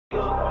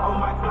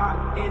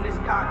in his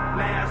cock,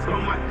 mask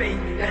on my face,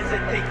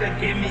 hesitate to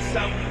give me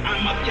some,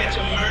 I'ma catch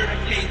a murder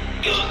case.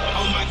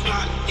 On my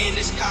clock, in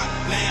his cock,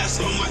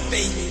 mask on my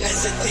face,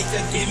 hesitate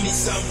to give me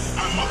some,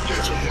 I'ma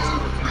catch a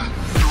murder case.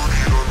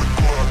 Dirty on the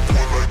clock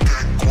when I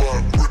get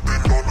guap,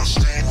 whipping on the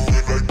scene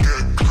when I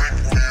get clean,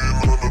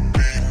 wheeling on the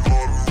beat,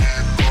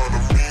 gotta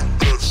mean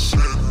that's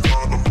it,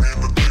 gotta mean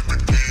to take the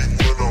key,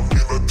 when I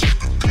mean I take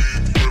the key,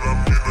 when I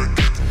mean I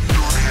get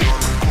dirty on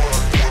the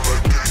clock when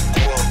I get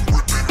guap,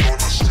 whipping on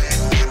the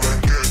scene when I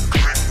get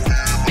clean,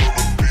 wheeling on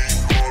the beat,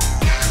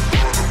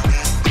 gotta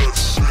mean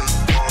that's it,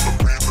 gotta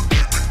mean to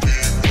take the key, when I mean I take the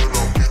key, when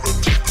I mean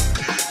I get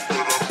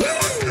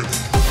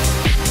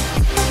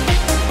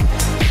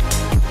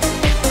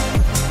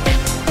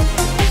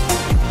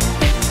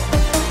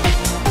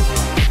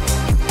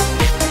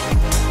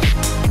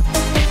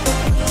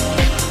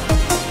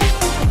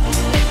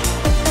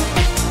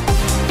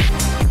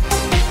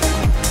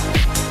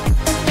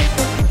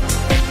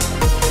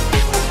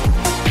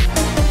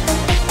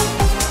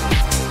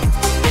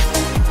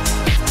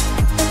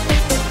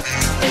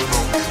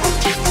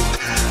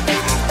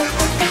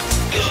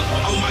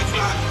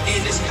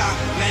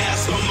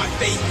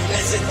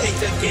hesitate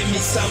to give me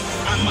some,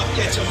 I'ma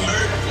catch a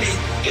murder case.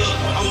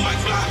 On my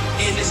clock,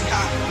 in his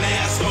cock,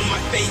 mask on my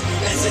face,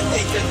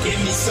 hesitate to give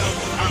me some,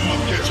 I'ma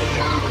catch a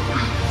murder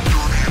case.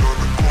 dirty on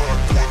the clock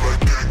when I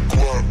get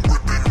guap,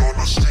 whipping on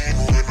the scene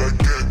when I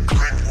get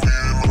clean,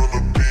 wheeling on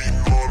the beat,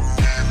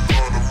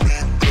 gotta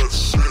mean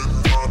that's it,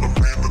 gotta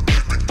mean to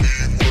take the key,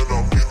 when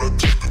I mean I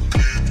take the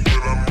key,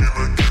 when I mean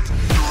I get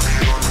dirty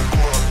on the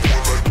clock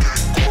when I get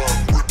guap,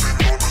 whipping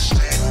on the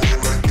scene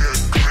when I get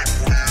clean,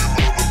 wheeling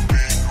on the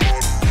beat,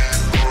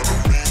 gotta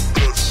mean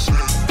that's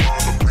it,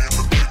 gotta mean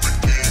to take the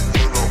key,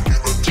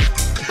 when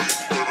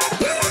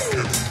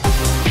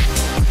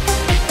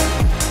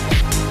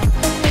I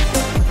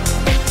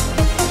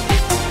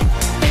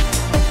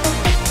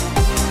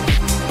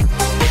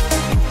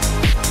mean I take the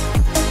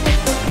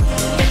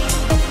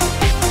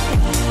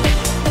key,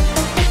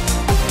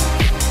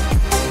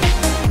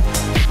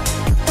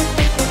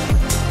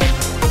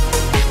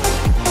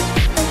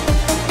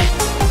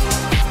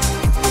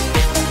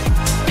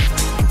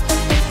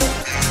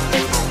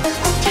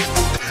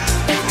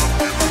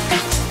 when I mean I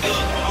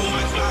get on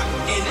my clock,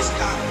 in his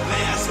cock,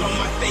 mask on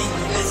my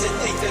face,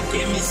 hesitate to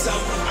give me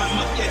some,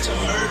 I'ma catch a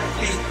murder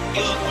case.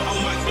 On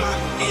my clock,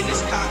 in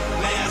his cock,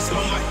 mask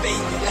on my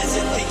face,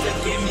 hesitate to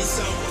give me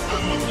some,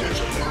 I'ma catch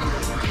a murder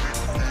case.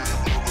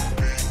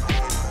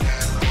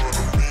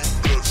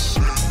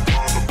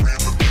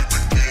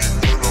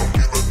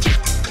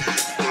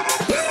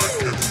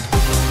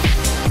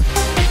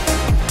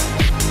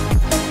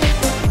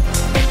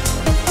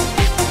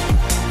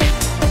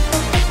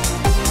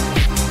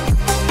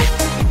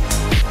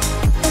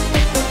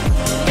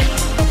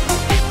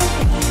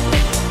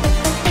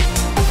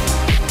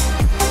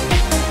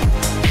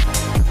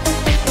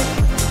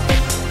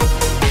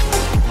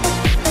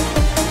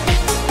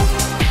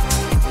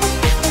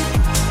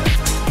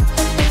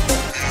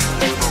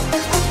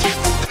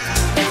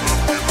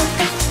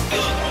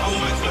 On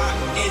my clock,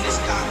 in his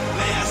cock,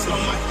 mask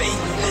on my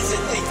face,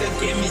 hesitate to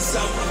give me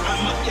some,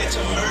 I'ma catch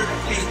a murder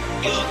case.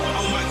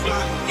 On my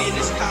clock, in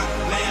his cock,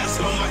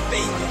 mask on my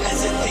face,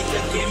 hesitate to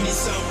give me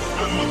some,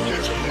 I'ma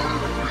catch a murder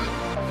case.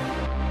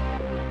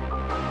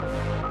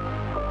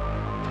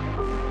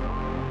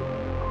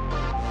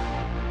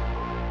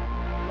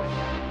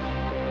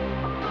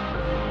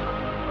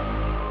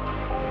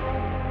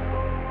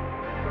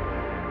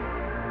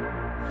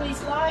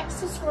 Please like,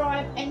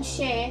 subscribe and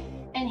share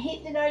and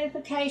hit the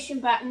notification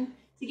button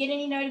to get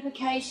any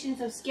notifications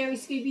of Scary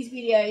Scooby's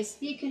videos.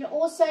 You can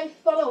also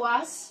follow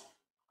us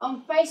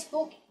on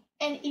Facebook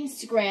and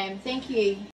Instagram. Thank you.